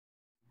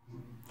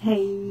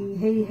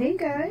Hey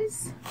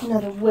guys,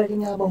 another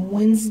wedding album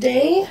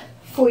Wednesday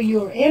for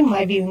your and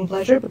my viewing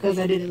pleasure because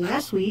I did it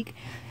last week.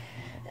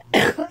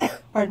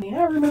 Pardon me,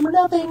 I remember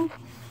nothing.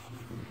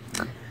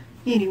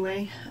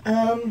 Anyway,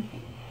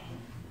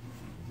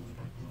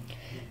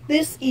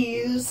 this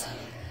is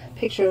a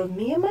picture of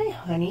me and my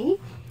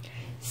honey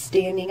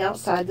standing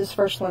outside. This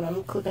first one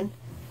I'm clipping,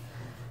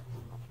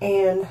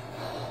 and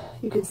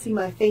you can see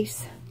my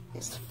face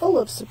is full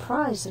of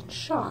surprise and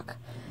shock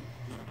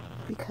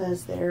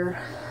because there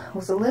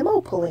was a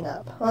limo pulling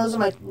up. Well, those are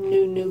my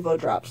new Nuvo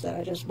drops that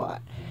I just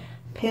bought.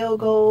 Pale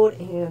gold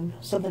and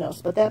something else.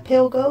 But that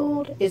pale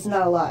gold is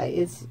not a lie.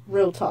 It's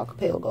real talk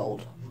pale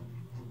gold.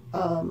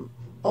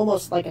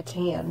 Almost like a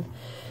tan.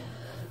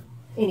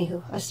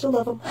 Anywho, I still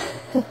love them.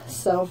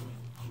 So,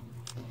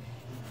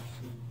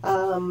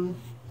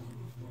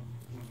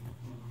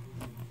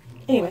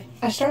 anyway,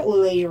 I start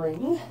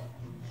layering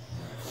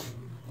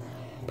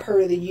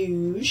per the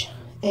usual.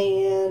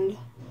 And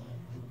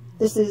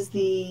this is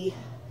the,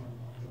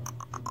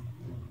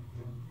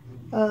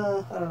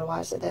 I don't know why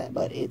I said that,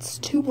 but it's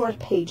 2 more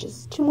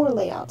pages, 2 more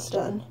layouts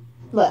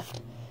left.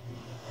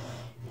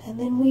 And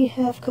then we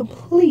have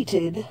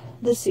completed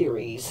the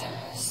series.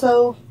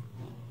 So,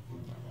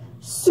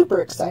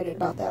 super excited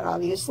about that,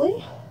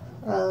 obviously.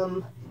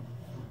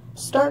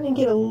 Starting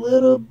to get a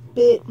little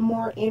bit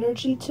more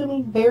energy to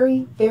me,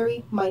 very,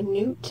 very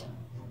minute.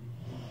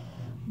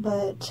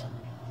 But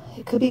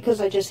it could be because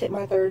I just hit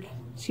my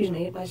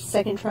my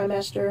second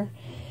trimester,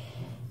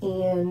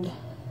 and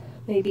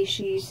maybe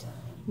she's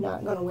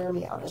not going to wear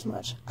me out as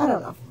much. I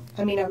don't know.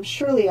 I mean, I'm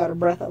surely out of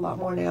breath a lot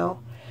more now.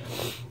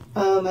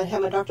 I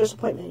had my doctor's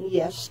appointment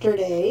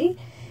yesterday,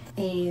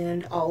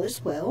 and all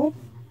is well.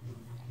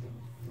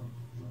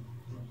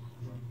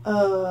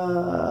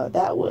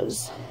 That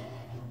was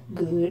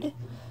good.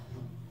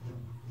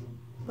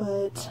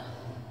 But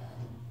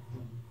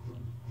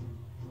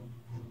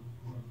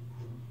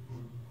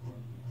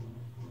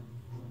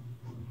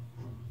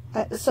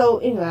so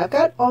anyway, I've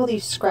got all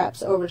these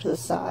scraps over to the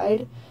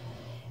side,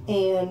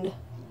 and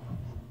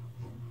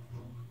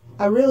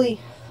I really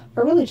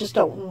just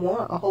don't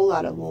want a whole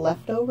lot of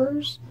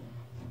leftovers.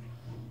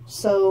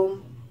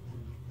 So,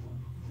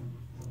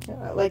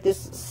 like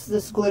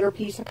this glitter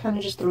piece, I kind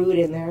of just threw it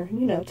in there,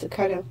 you know, to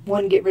kind of,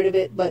 1, get rid of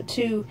it, but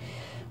 2,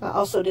 I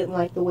also didn't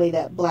like the way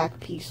that black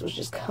piece was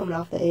just coming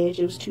off the edge.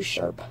 It was too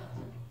sharp.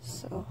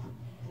 So,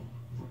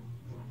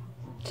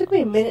 it took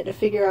me a minute to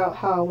figure out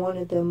how I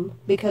wanted them,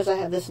 because I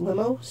have this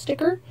limo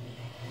sticker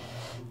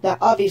that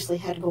obviously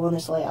had to go on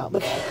this layout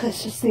because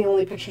it's just the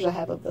only pictures I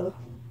have of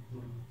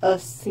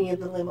us seeing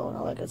the limo and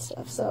all that good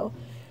stuff. So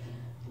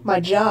my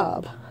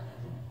job,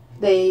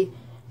 they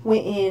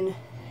went in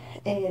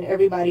and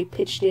everybody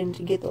pitched in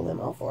to get the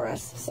limo for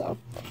us. So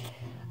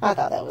I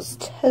thought that was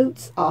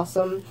totes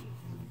awesome,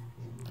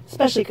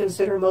 especially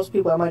considering most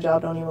people at my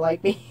job don't even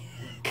like me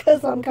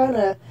because I'm kind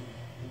of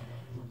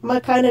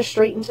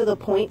straight and to the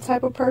point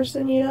type of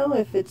person, you know.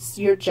 If it's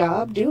your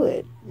job, do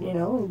it, you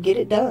know, and get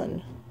it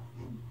done.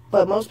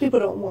 But most people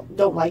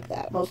don't like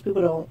that. Most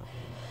people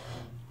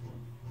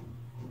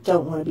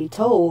don't want to be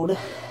told,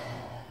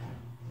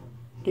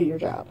 do your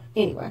job.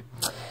 Anyway,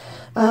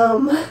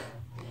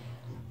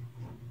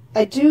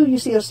 you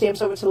see those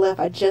stamps over to the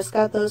left. I just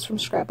got those from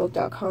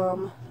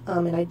scrapbook.com,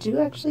 and I do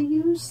actually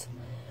use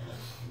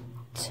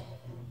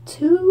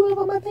 2 of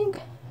them, I think,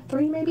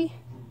 3 maybe,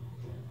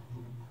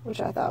 which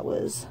I thought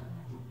was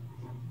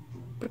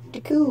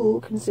pretty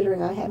cool,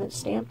 considering I haven't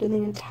stamped in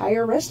the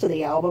entire rest of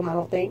the album, I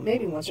don't think.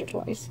 Maybe once or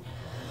twice.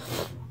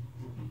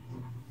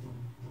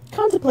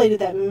 Contemplated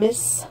that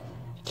miss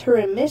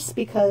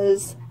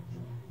because,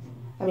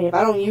 I mean, if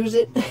I don't use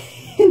it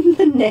in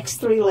the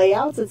next 3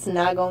 layouts, it's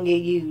not going to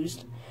get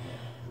used.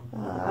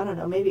 I don't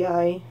know, maybe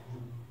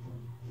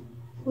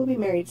we'll be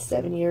married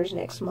 7 years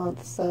next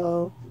month,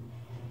 so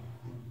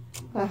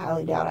I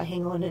highly doubt I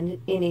hang on to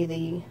any of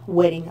the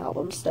wedding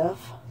album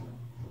stuff.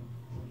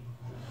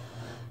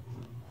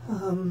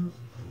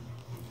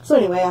 So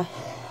anyway, I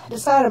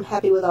decided I'm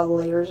happy with all the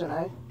layers, and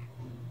I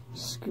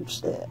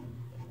scooched the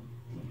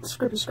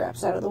scrippy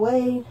scraps out of the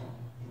way.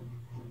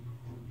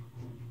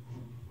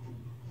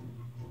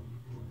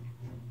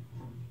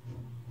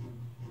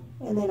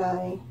 And then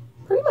I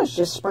pretty much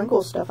just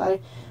sprinkle stuff.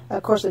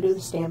 Of course, I do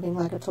the stamping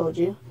like I told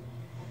you.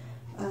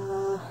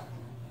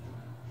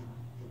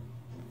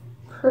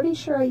 Pretty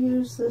sure I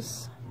use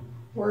this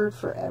word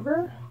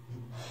forever,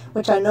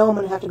 which I know I'm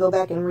going to have to go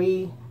back and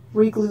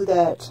re-glue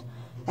that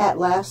at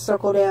last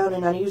circle down,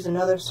 and I use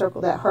another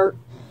circle, that heart.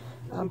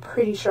 I'm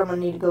pretty sure I'm going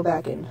to need to go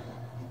back and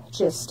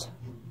just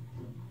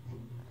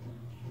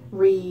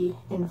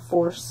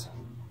reinforce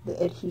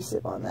the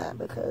adhesive on that,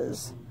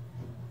 because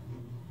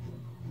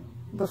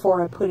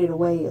before I put it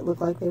away it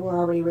looked like they were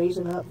already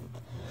raising up.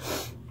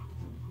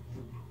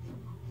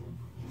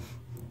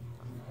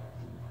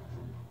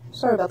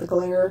 Sorry about the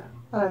glare.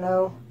 I don't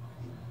know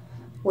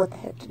what the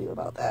heck to do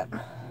about that.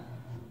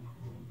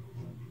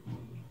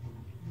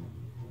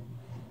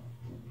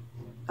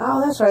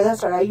 Oh,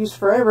 that's right. I use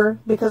forever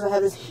because I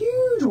have this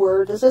huge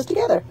word that says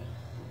together.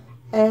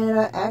 and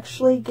I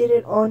actually get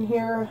it on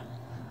here.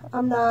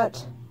 I'm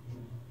not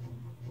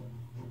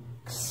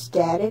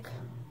ecstatic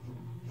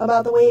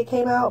about the way it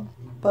came out,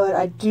 but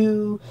I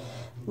do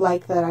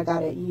like that I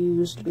got it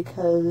used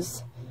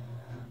because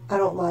I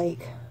don't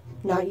like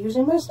not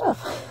using my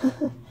stuff.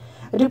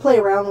 I do play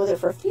around with it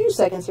for a few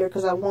seconds here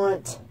because I don't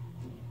want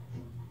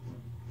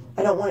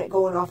it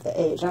going off the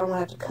edge. I don't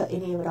want to have to cut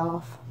any of it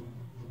off.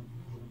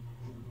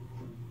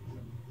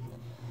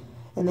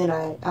 And then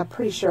I'm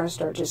pretty sure I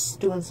start just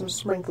doing some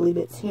sprinkly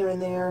bits here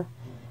and there.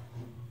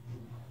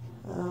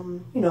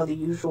 You know, the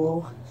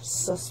usual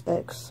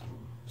suspects,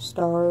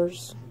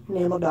 stars,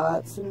 enamel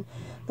dots, and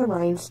the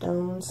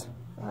rhinestones.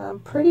 I'm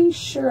pretty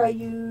sure I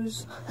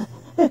use,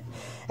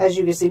 as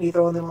you can see me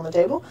throwing them on the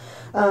table,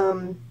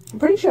 I'm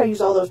pretty sure I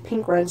use all those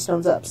pink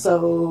rhinestones up.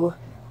 So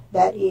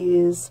that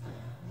is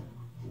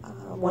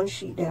one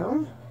sheet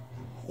down.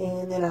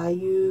 And then I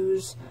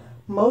use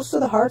most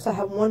of the hearts. I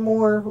have one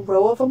more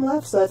row of them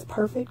left, so that's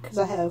perfect because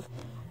I have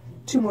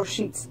 2 more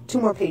sheets, 2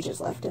 more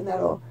pages left, and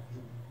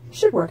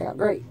should work out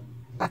great,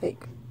 I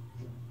think.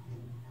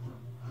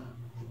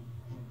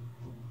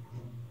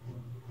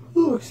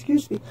 Oh,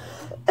 excuse me.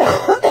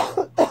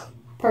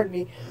 Pardon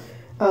me.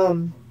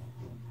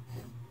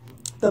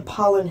 The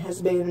pollen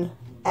has been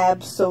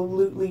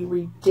absolutely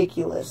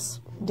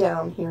ridiculous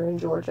down here in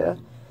Georgia,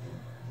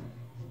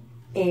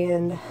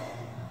 and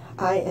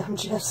I am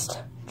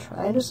just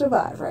trying to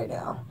survive right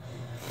now.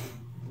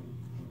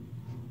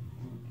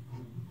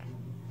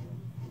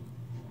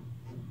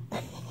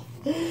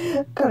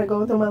 Kind of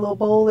going through my little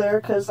bowl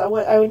there because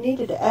I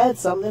needed to add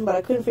something, but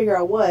I couldn't figure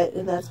out what,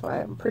 and that's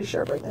why I'm pretty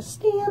sure I bring the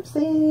stamps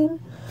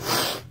in.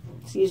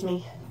 Excuse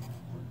me.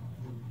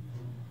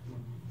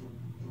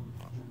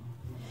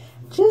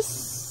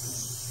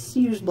 Just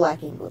use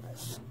black ink with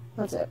this.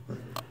 That's it.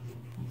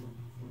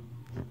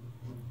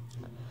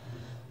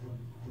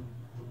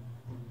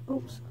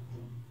 Oops.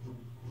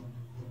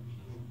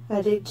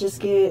 I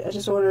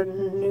just ordered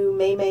a new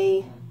May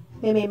Made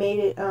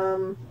It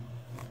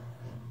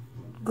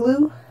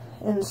glue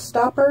and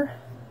stopper.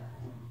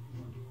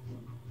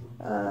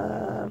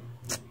 The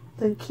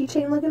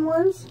keychain looking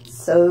ones.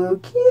 So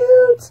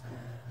cute!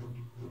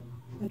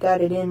 I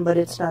got it in, but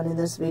it's not in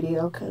this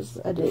video because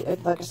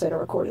like I said, I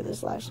recorded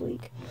this last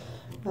week.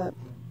 But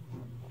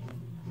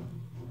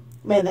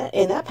man,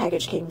 that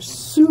package came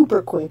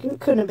super quick. It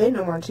couldn't have been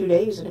no more than 2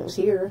 days and it was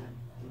here.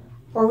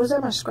 Or was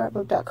that my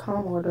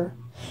scrapbook.com order?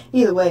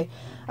 Either way,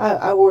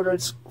 I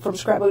ordered from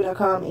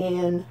scrapbook.com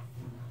and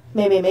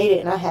May Made It,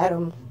 and I had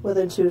them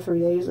within 2 to 3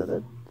 days of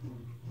the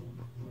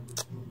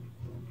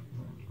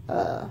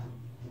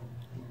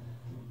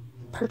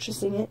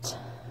purchasing it.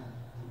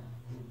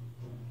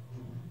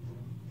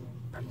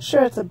 Pretty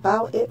sure it's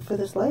about it for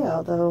this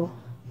layout, though.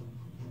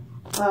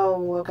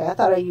 Oh, okay. I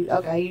thought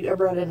I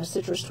brought in a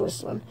citrus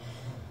twist one.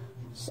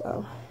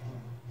 So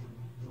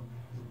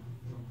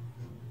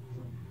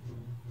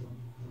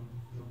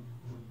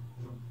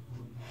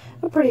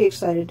I'm pretty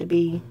excited to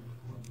be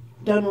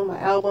done with my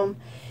album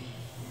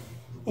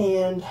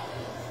and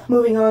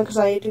moving on, because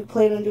I do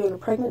plan on doing a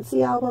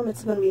pregnancy album.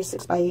 It's going to be a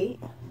 6x8,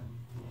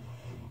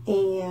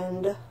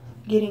 and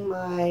getting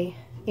my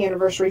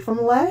anniversary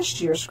from last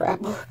year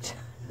scrapbooked.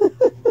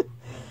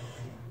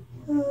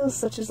 Oh,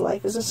 such is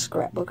life as a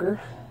scrapbooker.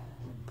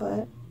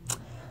 But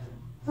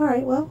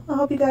alright, well, I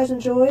hope you guys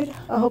enjoyed.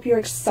 I hope you're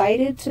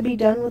excited to be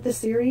done with the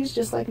series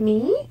just like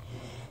me.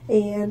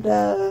 And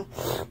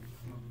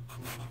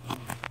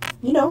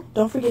you know,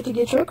 don't forget to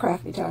get your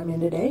crafty time in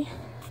today.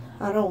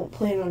 I don't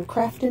plan on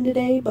crafting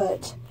today,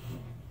 but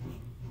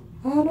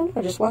I don't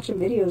know, just watching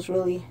videos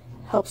really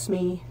helps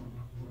me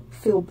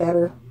feel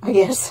better, I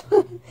guess.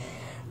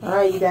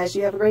 Alright, you guys,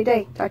 you have a great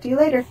day. Talk to you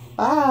later.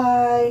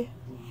 Bye!